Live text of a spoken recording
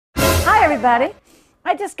everybody.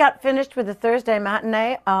 I just got finished with the Thursday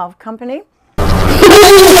matinee of Company.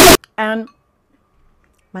 And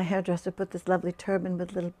my hairdresser put this lovely turban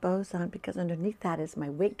with little bows on because underneath that is my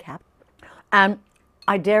wig cap. And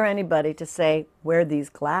I dare anybody to say where these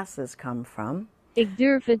glasses come from. Ik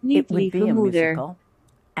durf het niet, It would lieve be a moeder. musical.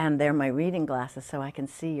 And they're my reading glasses so I can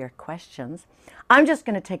see your questions. I'm just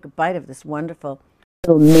going to take a bite of this wonderful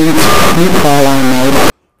little meatball I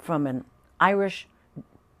made from an Irish.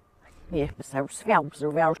 Let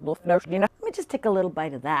me just take a little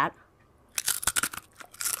bite of that.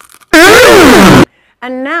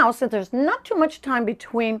 And now, since there's not too much time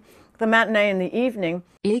between the matinee and the evening,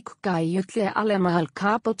 Ik ga jullie allemaal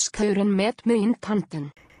kapot scheuren met mijn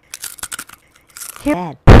tanden.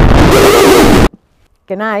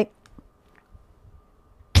 Good night.